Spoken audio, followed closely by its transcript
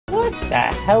the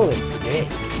hell is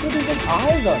this? Dude, there's like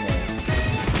eyes on it.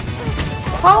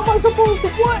 How am I supposed to?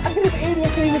 What? I hit him 80. I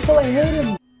couldn't even tell I hit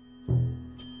him.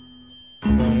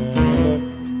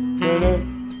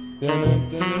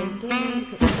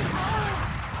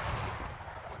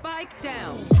 Spike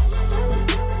down.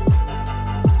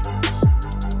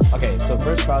 Okay, so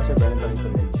first Crosshair Brandon put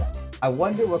it in chat. I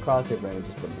wonder what Crosshair Brandon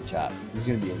just put in the chat. This is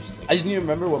gonna be interesting. I just need to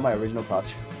remember what my original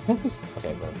Crosshair was.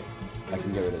 Okay, perfect. I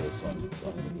can get rid of this one. So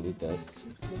I'm gonna delete this.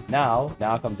 Now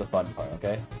comes the fun part,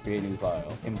 okay? Create new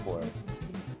file. Import.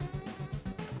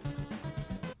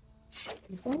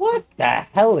 What the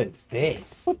hell is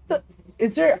this? What the?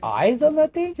 Is there eyes on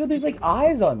that thing? Yo, there's like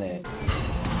eyes on it.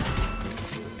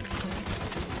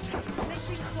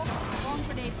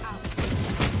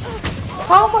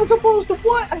 How am I supposed to?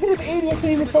 What? I hit him 80. I couldn't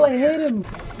even tell I hit him.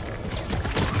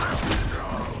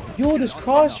 Yo, this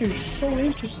Crosshair is so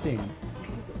interesting.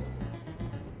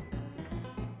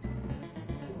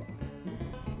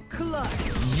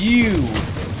 You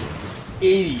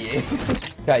idiot.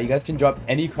 Okay, you guys can drop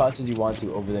any crosses you want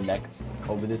to over this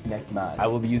next match. I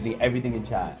will be using everything in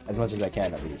chat as much as I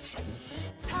can at least.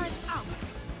 Time out.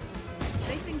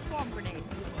 Placing swarm grenade.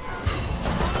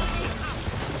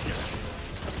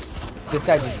 This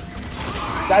guy just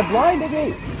died blinded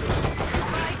me.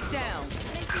 Spike down.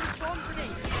 Placing swarm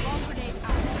grenade. Swarm grenade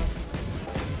out.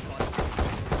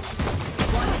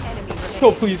 One enemy remaining.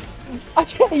 No, please. I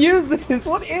can't use this.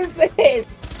 What is this?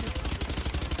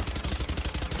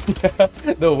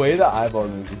 The way the eyeball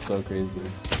moves is so crazy.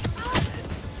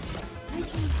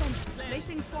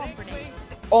 Placing swarm grenade.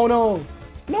 Oh no!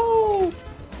 No!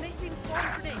 Placing swarm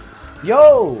grenade.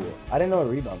 Yo! I didn't know it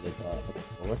rebounded. Well,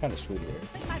 we're kind of screwed here.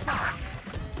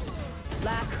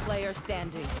 Last player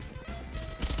standing.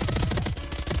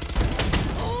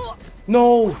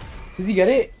 No! Does he get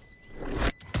it?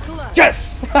 Clutch.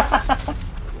 Yes!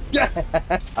 Yeah!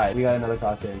 Alright, we got another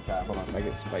Crosshair in chat. Hold on, I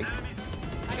get spiked.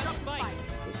 I got a spike.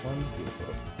 This one?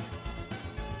 Beautiful.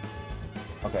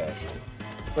 Okay.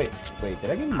 Wait,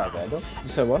 did I give him my bed though? You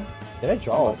said what? Did I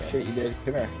draw Oh my bed? shit, you did.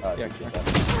 Come here. Yeah, keep that.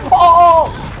 Oh!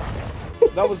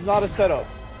 That was not a setup.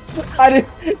 I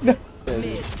didn't. No.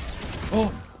 Mid.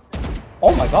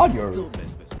 Oh my god, you're.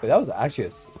 Wait, that was actually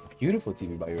a beautiful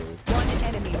TV by yours. One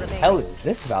enemy remaining. Hell is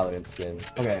this Valorant skin?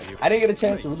 Okay, I didn't get a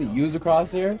chance to really use a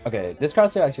Crosshair. Okay, this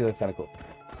Crosshair actually looks kind of cool.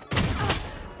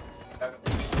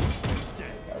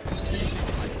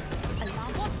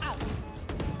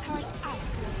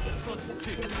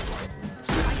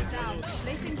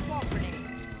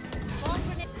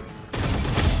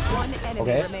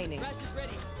 Okay. Remaining.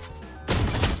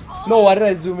 No, why did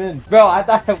I zoom in? Bro, I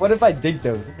thought, what if I digged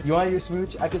him? You want your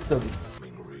smooch? I could still do.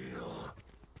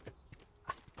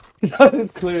 That was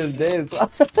clear as day.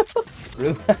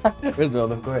 Where's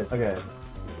real, of course. Okay.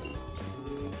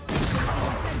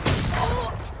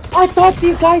 I thought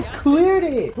these guys cleared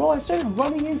it. Bro, I started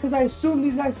running in because I assumed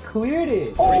these guys cleared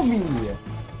it. Oh me.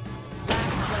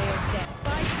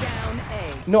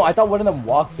 No, I thought one of them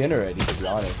walked in already, to be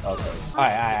honest. Okay.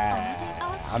 Alright.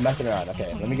 I'm messing around.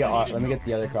 Okay, let me get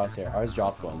the other Crosshair. Ours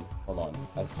dropped one. Hold on.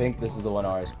 I think this is the one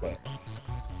ours put.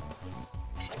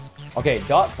 Okay,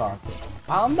 dot Crosshair.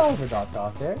 I'm down for dot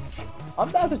Crosshair. I'm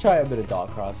down to try a bit of dot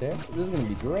Crosshair. This is gonna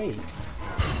be great.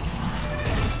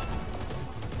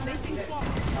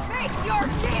 Face your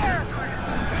fear!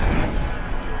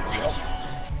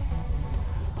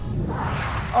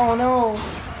 Oh no!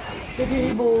 The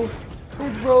table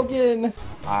is broken.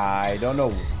 I don't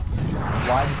know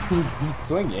why did he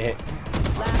swing it.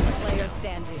 Last player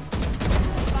standing.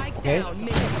 Spike Okay. down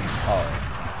mid.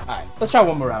 Oh. Alright, let's try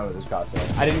one more round with this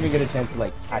Crosshair. I didn't even get a chance to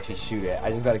like actually shoot it.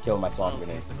 I just gotta kill my swarm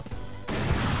grenade. I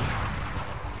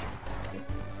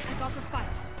got the spike.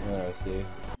 Let's see.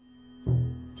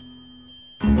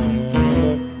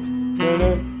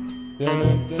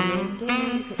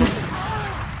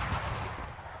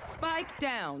 Spike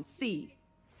down C.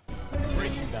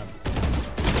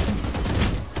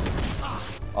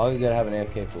 Oh, you gotta have an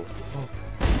AFK fool.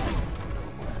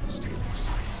 Last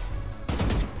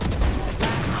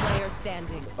player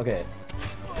standing. Okay.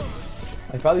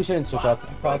 I probably shouldn't switch off the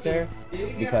Crosshair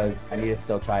because I need to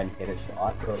still try and hit a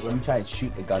shot. So let me try and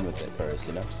shoot the gun with it first,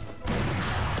 you know?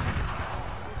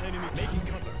 Enemy making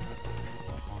cover.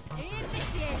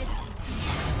 Initiated.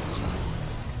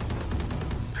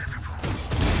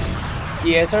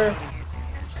 Yes, sir.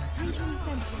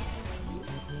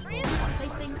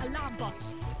 Placing alarm bot.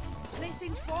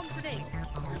 Placing swarm grenade.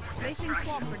 Placing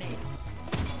swarm grenade.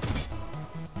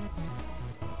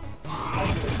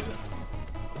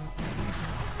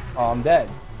 Oh, I'm dead.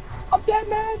 I'm dead,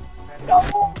 man. No.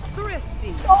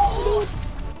 Thrifty. No, dude.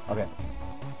 Okay.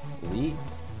 Delete.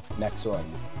 Next one.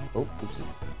 Oh, oopsies.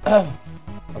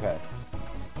 Okay.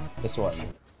 This one.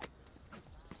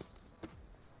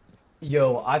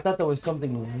 Yo, I thought that was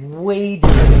something way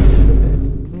different than it should have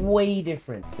been. Way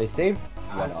different. They saved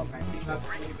one up.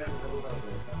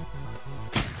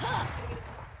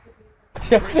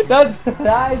 That's what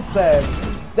I said.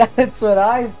 That's what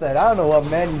I said. I don't know what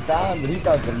man he found, but he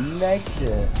found some next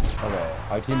shit. Okay,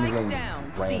 our team is getting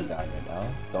rained down right now.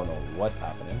 Don't know what's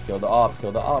happening. Kill the op,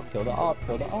 kill the op, kill the op,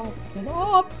 kill the op, kill the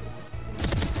op.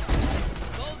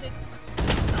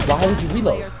 Why would you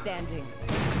reload?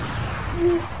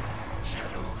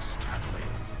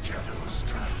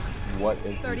 What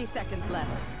is 30 seconds left.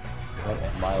 What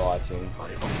am I watching?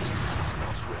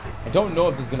 I don't know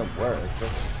if this is gonna work.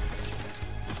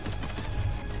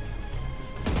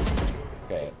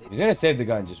 Okay, he's gonna save the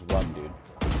gun, just run, dude.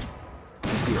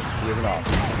 You see it. He has an op.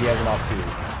 He has an op too.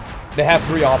 They have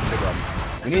 3 ops of them.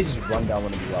 We need to just run down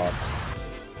one of these ops.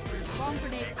 Bomb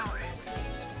grenade out.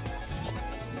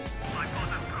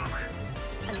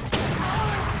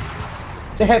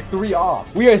 They have 3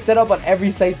 off. We are set up on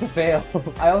every site to fail.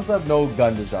 I also have no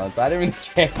gun this round, so I didn't really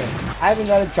care. I haven't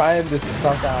got to try this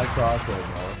sus ass crosshair,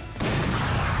 bro.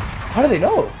 How do they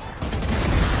know?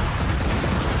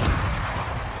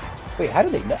 Wait, how do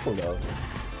they know though?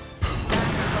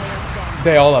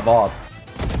 They all have off.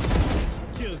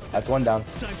 That's one down.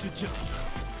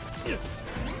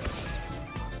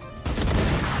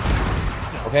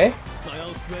 Okay.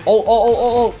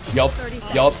 Oh. Yup.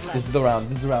 This is the round.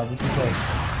 This is the round. This is the play.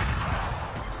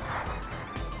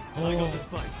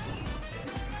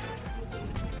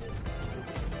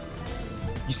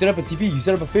 You set up a TP. You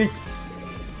set up a fake.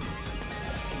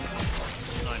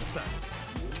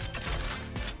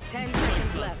 10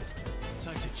 seconds left.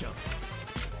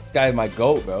 This guy is my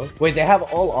goat, bro. Wait, they have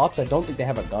all ops. I don't think they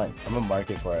have a gun. I'm gonna mark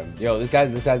it for him. Yo, this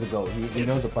guy's a goat. He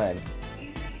knows the plan.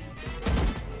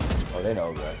 Oh, they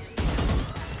know, bro.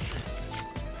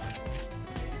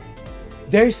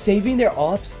 They're saving their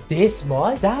ops this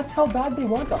much? That's how bad they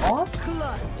want the ops?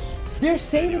 They're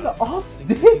saving the ops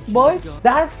this much?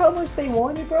 That's how much they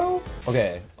want it, bro?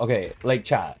 Okay, like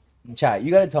chat,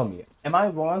 you gotta tell me. Am I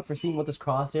wrong for seeing what this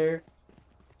crosshair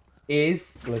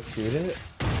is? Let's shoot it.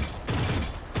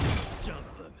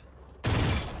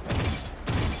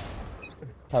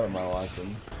 How am I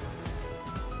watching?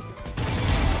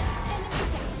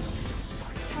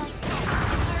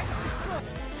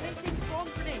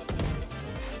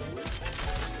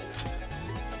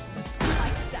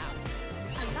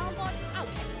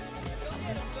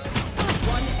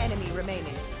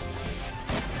 Remaining.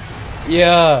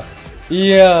 Yeah.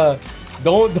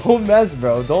 Don't mess,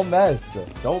 bro. Don't mess.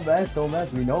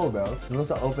 We know, bro. You're supposed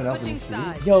to open up and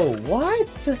shoot. Yo, what?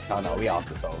 Oh no, we off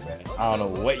this whole man. I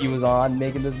don't know what you was on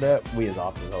making this bet. We is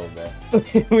off this whole man.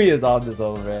 We is off this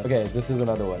whole man. Okay, this is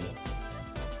another one.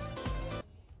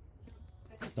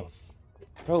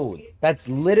 Bro, that's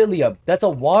literally that's a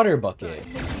water bucket.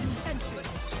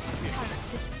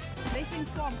 Placing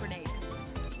swamp grenade.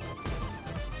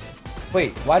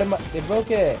 Wait, why did they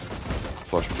broke it?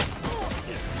 Flush.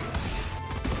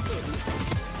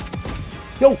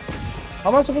 Yo, how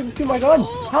am I supposed to shoot my gun?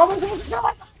 How am I supposed to shoot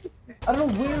my gun? I don't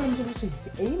know where I'm supposed to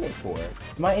aim it for.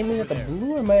 Am I aiming at the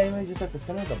blue or am I aiming just at the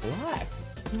center of the black?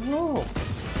 No.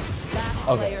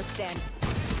 Okay.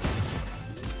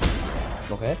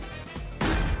 Okay.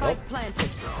 Nope.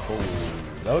 Oh,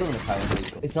 that would have been kind of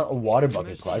cool. It's not a water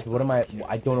bucket, Clark. What am I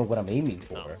don't know what I'm aiming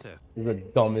for. This is the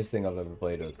dumbest thing I've ever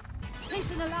played with.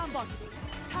 Placing alarm bot.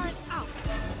 Time out.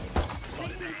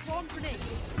 Placing swarm grenade.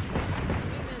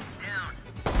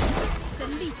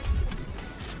 Delete it.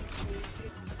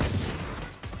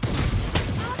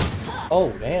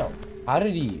 Oh, damn. How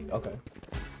did he? Okay.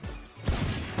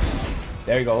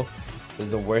 There you go. This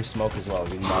is the worst smoke as well.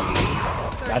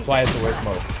 That's why it's the worst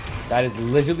smoke. That is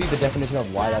literally the definition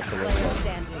of why that's the worst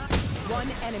smoke. One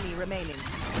enemy remaining.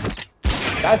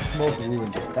 That smoke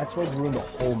ruined it. That smoke ruined the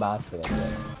whole map for them.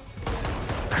 Right?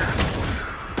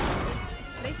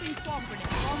 Placing swarm grenade.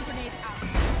 Swarm grenade out.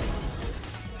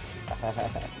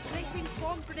 Placing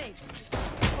swarm grenade.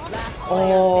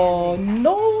 Oh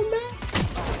no, man!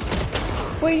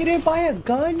 Wait, you didn't buy a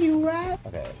gun, you rat?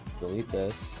 Okay, delete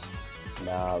this.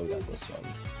 Now we got this one.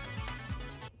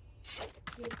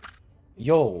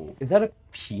 Yo, is that a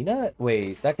peanut?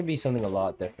 Wait, that could be something a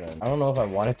lot different. I don't know if I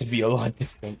want it to be a lot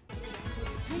different.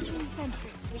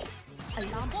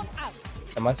 Alarm bot out.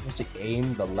 Am I supposed to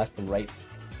aim the left and right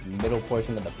middle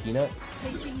portion of the peanut?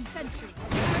 Placing sentry.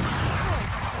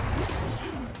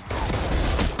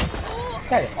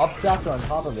 Okay, updraft on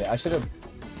top of it. I should have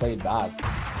played back.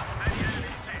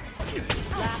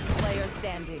 Last player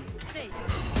standing.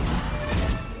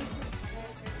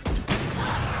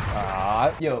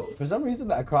 Yo, for some reason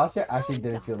that crosshair actually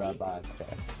didn't feel that bad.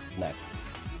 Okay, next.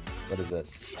 What is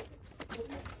this?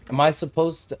 Am I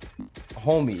supposed to...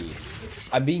 Homie,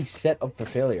 I'm being set up for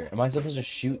failure. Am I supposed to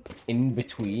shoot in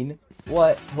between?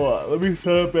 What? Hold on, let me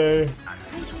set up a...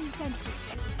 Placing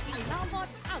sensors. Alarm bot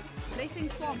out. Placing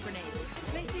swarm grenade.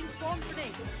 Placing swarm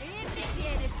grenade.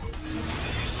 Initiated.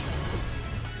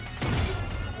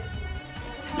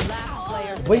 Last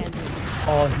player Wait. standing.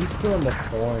 Oh, he's still in the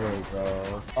corner,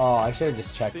 bro. Oh, I should have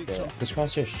just checked it. This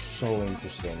crosshair is so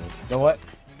interesting. You know what?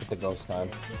 Get the ghost time.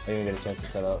 I didn't get a chance to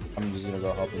set up. I'm just gonna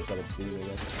go help and set up C, I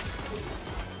guess.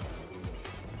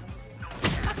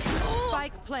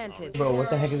 Spike planted. Bro, what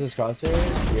the heck is this crosshair?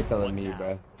 You're telling me,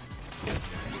 bro.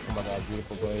 Oh my god,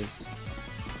 beautiful boys.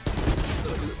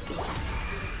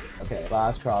 Okay,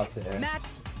 last crosshair. Match.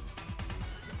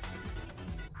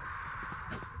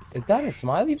 Is that a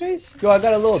smiley face? Yo, I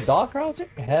got a little dot crosshair?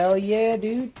 Hell yeah,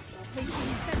 dude. Placing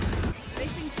sensors.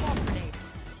 Placing swarm grenade.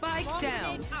 Spike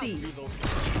down. C.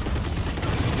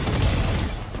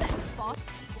 Set spot.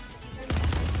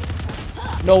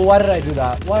 No, why did I do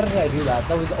that? Why did I do that?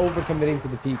 That was overcommitting to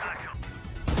the peak.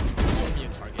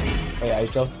 Oh yeah,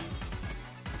 ISO.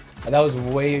 And that was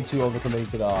way too overcommitting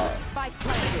to the Spike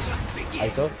planted.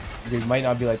 ISO. You might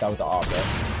not be like that with the op, bro.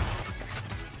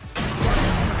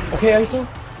 Okay, ISO.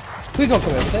 Please don't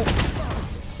come in with it.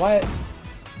 Why?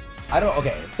 I don't.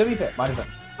 Okay, to be fair, my defense.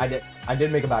 I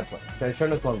did make a bad play. There's sure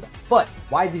enough going back. But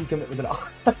why did he commit with an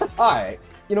op? Alright.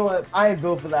 You know what? I ain't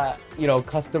built for that, you know,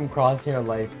 custom crosshair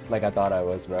life like I thought I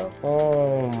was, bro.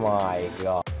 Oh my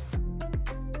god.